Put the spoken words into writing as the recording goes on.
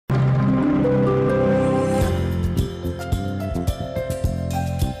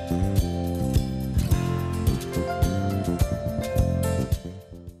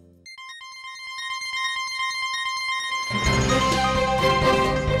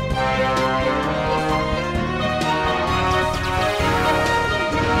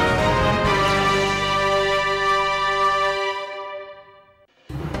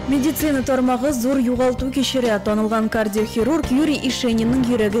Медицина тармағы зор юғалту кешірі танылған кардиохирург Юрий Ишениннің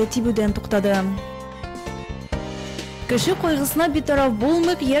йөрәге тибуден туктады. Кіші қойғысына битараф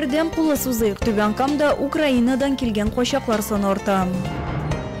болмық ердем құлы сузық. Түбянкамда Украинадан келген қошақлар саны орта.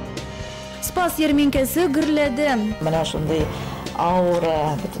 Спас ерменкесі гірледі. Мына шундай ауыр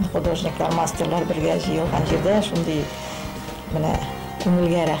бүтін художниклар, мастерлар бірге жиылған жерде шундай мына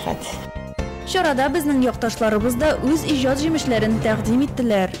көңілге рахат. Шарада біздің яқташларыбыз да өз ижад жемішлерін тәқдим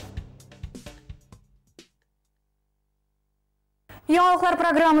еттілер. Яналыклар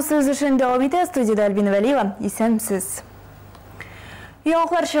программасы өз үшін дәвам ете. Студияда Альбина Валиева. Исәнмсіз.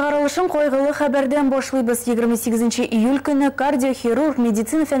 Яналыклар шығарылышын қойғылы хабардан башлыйбыз. 28 июль күні кардиохирург,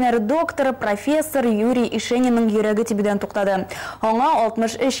 медицина фәнәрі докторы, профессор Юрий Ишениннің йөрәге тибуден туктады. Аңа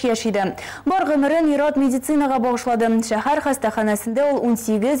 63 яшиде. Бар гомерен ирад медицинаға багышлады. Шәһәр хастаханасында ул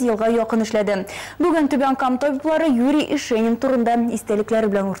 18 елга якын эшләде. Бүген Түбәнкам табиблары Юрий Ишенин турында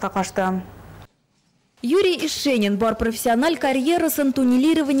истәлекләре белән уртаклашты. Юрий Ишенин бар профессиональ карьерасын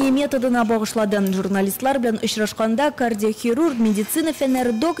туннелирование методына багышлады. Журналистлар белән очрашканда кардиохирург, медицина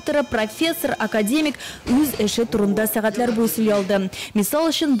фәннәре докторы, профессор, академик үз эше турында сәгатьләр буе сөйли алды. Мисал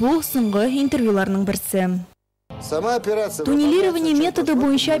өчен бу соңгы интервьюларның берсе. Туннелирование методы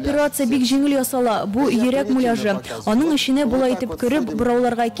буенча операция бик җиңел ясала. Бу йөрәк муляжы. Аның эченә була итеп кереп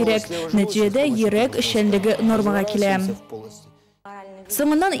борауларга кирәк. Нәтиҗәдә йөрәк эшчәнлеге нормага килә.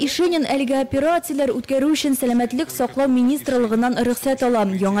 Соңыннан Ишенин әлеге операцияләр үткәрү өчен сәламәтлек саклау министрлыгыннан рөхсәт ала.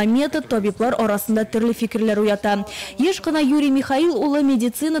 Яңа метод табиблар арасында төрле фикерләр уята. Еш кына Юрий Михаил улы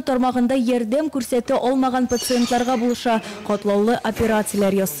медицина тармагында ярдәм күрсәтә алмаган пациентларга булыша катлаулы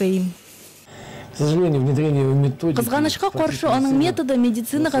операцияләр ясый. Кызганычка каршы аның методы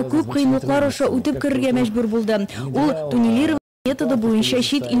медицинага күп кыйынлыклар аша үтеп керергә мәҗбүр булды. Ул туннелирование методы буенча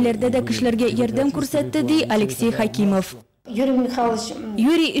чит илләрдә дә кешеләргә ярдәм күрсәтте, ди Алексей Хакимов.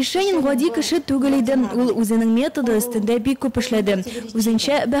 Юрий Ишенин гади кеше түгел иде. Ул үзенең методы өстендә бик күп эшләде.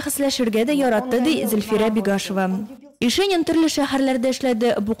 Үзенчә бәхәсләшергә дә яратты, ди Зөлфирә Бигашева. Ишенин төрле шәһәрләрдә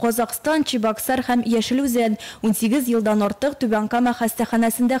эшләде. Бу Казакстан, Чебоксар һәм Яшелүзән. 18 елдан артык Түбәнкама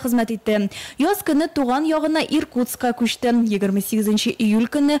хастаханасында хезмәт итте. Яз көне туган ягына Иркутска күчте. 28 июль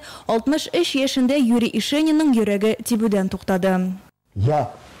көне 63 яшендә Юрий Ишенинның йөрәге тибудән туктады.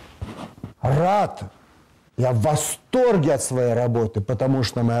 Я рад. Я в восторге от своей работы, потому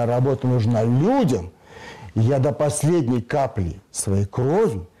что моя работа нужна людям. И я до последней капли своей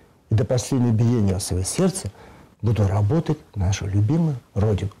крови и до последнего биения своего сердца буду работать на нашу любимую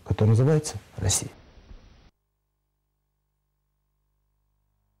родину, которая называется Россия.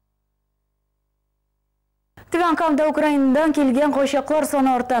 Түбәнкамда Украинадан келген қошақлар саны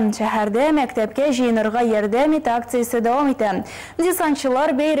арта. Шәһәрдә мәктәпкә җыенырга ярдәм итә акциясе дәвам итә.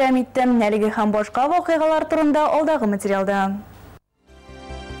 Десантчылар бәйрәм итте. Әлеге һәм башка вакыйгалар турында алдагы материалда.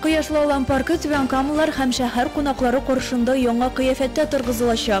 Кыяшлаулан паркы Түбәнкамлылар һәм шәһәр кунаклары каршында яңа кыяфәттә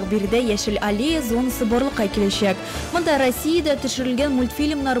торгызылачак. Биредә яшел аллея зонасы барлыкка киләчәк. Монда Россиядә төшерелгән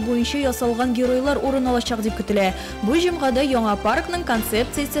мультфильмнар буенча ясалган геройлар урын алачак дип көтелә. Бу җомгада яңа паркның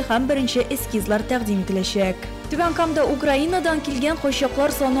концепциясе һәм беренче эскизлар тәкъдим ителәчәк. Түбәнкамда Украинадан килгән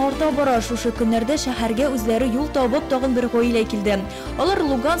кошаклар саны арта бара. Шушы көннәрдә шәһәргә үзләре юл табып тагын бер гаилә килде. Алар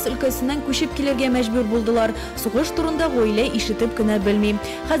Луганск өлкәсеннән күчеп килергә мәҗбүр булдылар. Сугыш турында гаилә ишетеп кенә белми.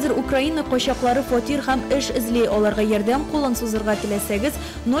 Хәзер Украина кошаклары фатир һәм эш эзли. Аларга ярдәм кулын сузырга теләсәгез,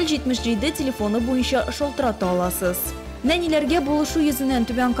 077 телефоны буенча шалтырата аласыз. Нәниләргә булышу йөзеннән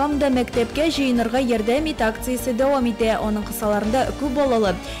Түбәнкамда мәктәпкә җыенырга ярдәм ит акциясе дәвам итә. Аның кысаларында күп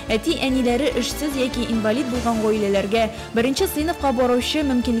балалы, әти-әниләре эшсез яки инвалид булган гаиләләргә, беренче сыйныфка баручы,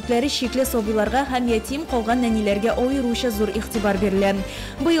 мөмкинлекләре чикле сабыйларга һәм ятим калган нәниләргә аеруча зур игътибар бирелә.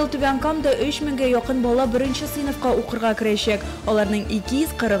 Быел Түбәнкамда 3000-гә якын бала беренче сыйныфка укырга керәчәк. Аларның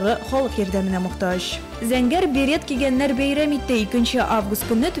 240-ы халык ярдәменә мохтаҗ. Зәңгәр берет кигәннәр бәйрәм итте. 2 август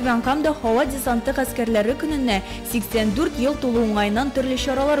көнне Түбәнкамда һава десанты гаскәрләре көненә 84 ел тулу уңайыннан төрле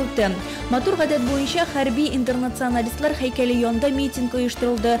чаралар үтте. Матур гадәт буенча хәрби интернационалистлар һәйкәле янында митинг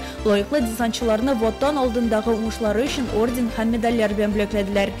оештырылды. Лаеклы десантчыларны ватан алдындагы уңышлары өчен орден һәм медальләр белән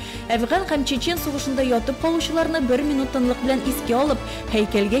бүләкләделәр. Әфган һәм Чечен сугышында ятып калучыларны 1 минут тынлык белән искә алып,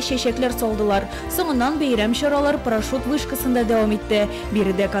 һәйкәлгә чәчәкләр салдылар. Соңыннан бәйрәм чаралары парашют вышкасында дәвам итте.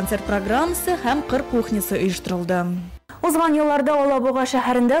 Биредә концерт программасы һәм кыр кухнясы оештырылды. Узган елларда Алабуга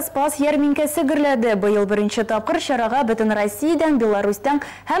шәһәрендә Спас ярминкәсе гөрләде. Быел беренче тапкыр чарага бөтен Россиядән, Беларусьтан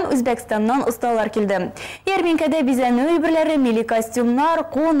һәм Үзбәкстаннан осталар килде. Ярминкәдә бизәнү әйберләре, милли костюмнар,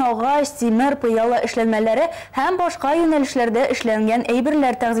 кун, агач, тимер, пыяла эшләнмәләре һәм башка юнәлешләрдә эшләнгән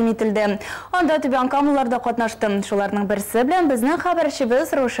әйберләр тәкъдим ителде. Анда Түбәнкамлылар да катнашты. Шуларның берсе белән безнең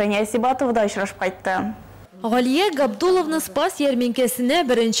хәбәрчебез Рушания Сибатова да очрашып кайтты. Галия Габдуловна Спас ярминкәсенә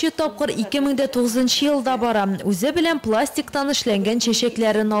беренче тапкыр 2009 елда бара. Үзе белән пластиктан эшләнгән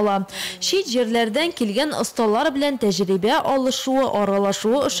чәчәкләрен ала. Чит җирләрдән килгән осталар белән тәҗрибә алышуы,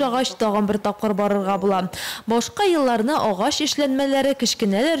 аралашуы ошагач тагын бер тапкыр барырга була. Башка елларны агач эшләнмәләре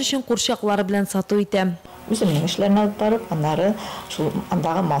кечкенәләр өчен курчаклар белән сату итә. Үземнең эшләрне алып барып, аннары шул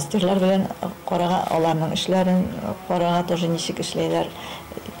андагы мастерлар белән карага, аларның эшләрен карага тоже ничек эшләйләр.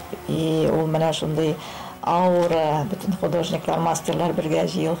 И ул менә шундый аура, bütün художниклар, мастерлар бергә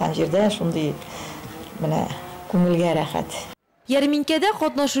җыелган җирдә шундый менә күңелгә рәхәт. Ярминкәдә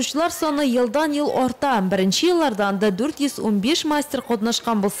катнашучылар саны елдан-ел арта. Беренче еллардан да 415 мастер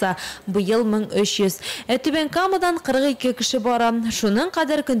катнашкан булса, быел 1300. Түбән Камадан 42 кеше бара. Шуның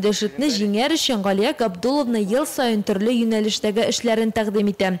кадәр көндәшлекне җиңәр өчен Галия Габдуловна ел саен төрле юнәлештәге эшләрен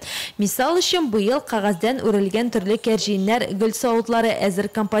тәкъдим итә. Мисал өчен быел кагаздан үрелгән төрле кәрҗиннәр, гөл савытлары, әзер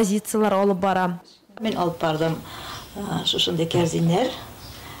композициялар алып бара. Мен алып бардым шушындай кәрзиннәр.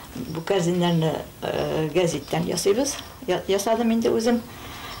 Бу кәрзиннәрне гәзиттән ясыйбыз. Ясадым инде үзем.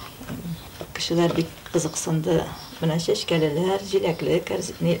 Кешеләр бик кызыксынды. Менә чәчкәлеләр, җиләкле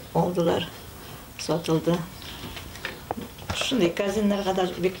кәрзин алдылар. Сатылды. Шундай кәрзиннәргә дә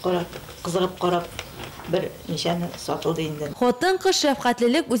бик кызыгып карап bir nişanı satıldı indi. Хатын-кыз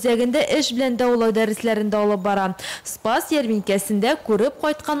шәфкатьлелек үзәгендә эш белән даулау дәресләрендә алып бара. Спас ярминкәсендә күреп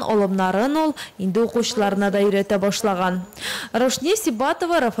кайткан алымнарын ул инде укучыларына да өйрәтә башлаган. Рошни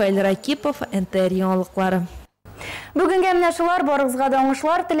Сибатова, Рафаэль Ракипов, НТР Яналыклар. Бүгенге менә шулар, барыгызга да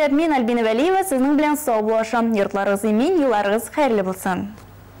уңышлар теләп, мин Альбина Вәлиева сезнең белән сау булашам. Йортларыгыз имин, елларыгыз хәерле булсын.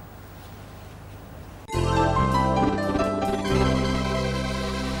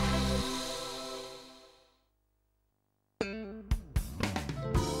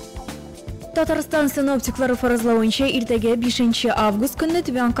 Татарстан синоптиклары фаразлавынча, иртәгә 5 август көнне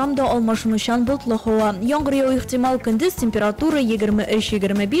Түбән Камада алмашынучан болытлы һава. Яңгыр яу ихтимал, көндез температура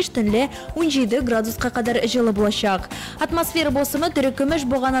 23-25, төнлә 17 градуска кадәр җылы булачак. Атмосфера басымы төрекөмеш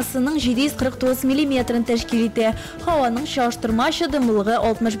баганасының 749 мм тәшкил итә. Һаваның чагыштырма чыдымлыгы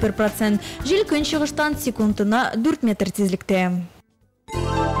 61%. Җил көнчыгыштан секундына 4 метр тизлектә.